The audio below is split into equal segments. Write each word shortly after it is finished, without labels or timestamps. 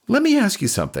Let me ask you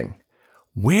something.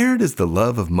 Where does the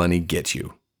love of money get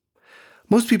you?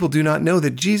 Most people do not know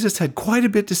that Jesus had quite a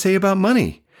bit to say about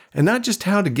money, and not just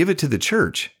how to give it to the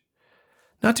church.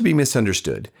 Not to be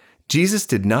misunderstood, Jesus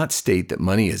did not state that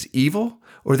money is evil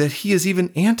or that he is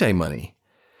even anti-money.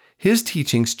 His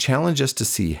teachings challenge us to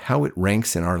see how it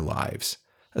ranks in our lives,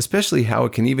 especially how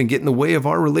it can even get in the way of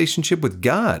our relationship with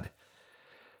God.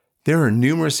 There are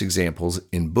numerous examples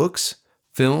in books,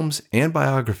 films, and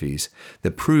biographies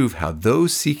that prove how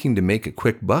those seeking to make a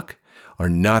quick buck are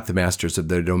not the masters of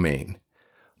their domain.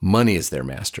 Money is their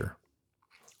master,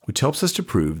 which helps us to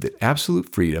prove that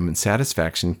absolute freedom and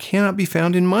satisfaction cannot be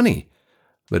found in money,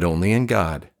 but only in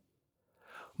God.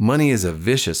 Money is a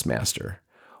vicious master,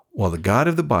 while the God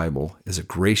of the Bible is a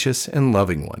gracious and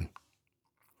loving one.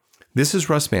 This is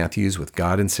Russ Matthews with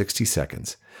God in 60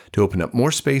 Seconds. To open up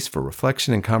more space for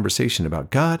reflection and conversation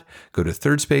about God, go to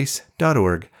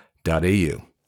thirdspace.org.au.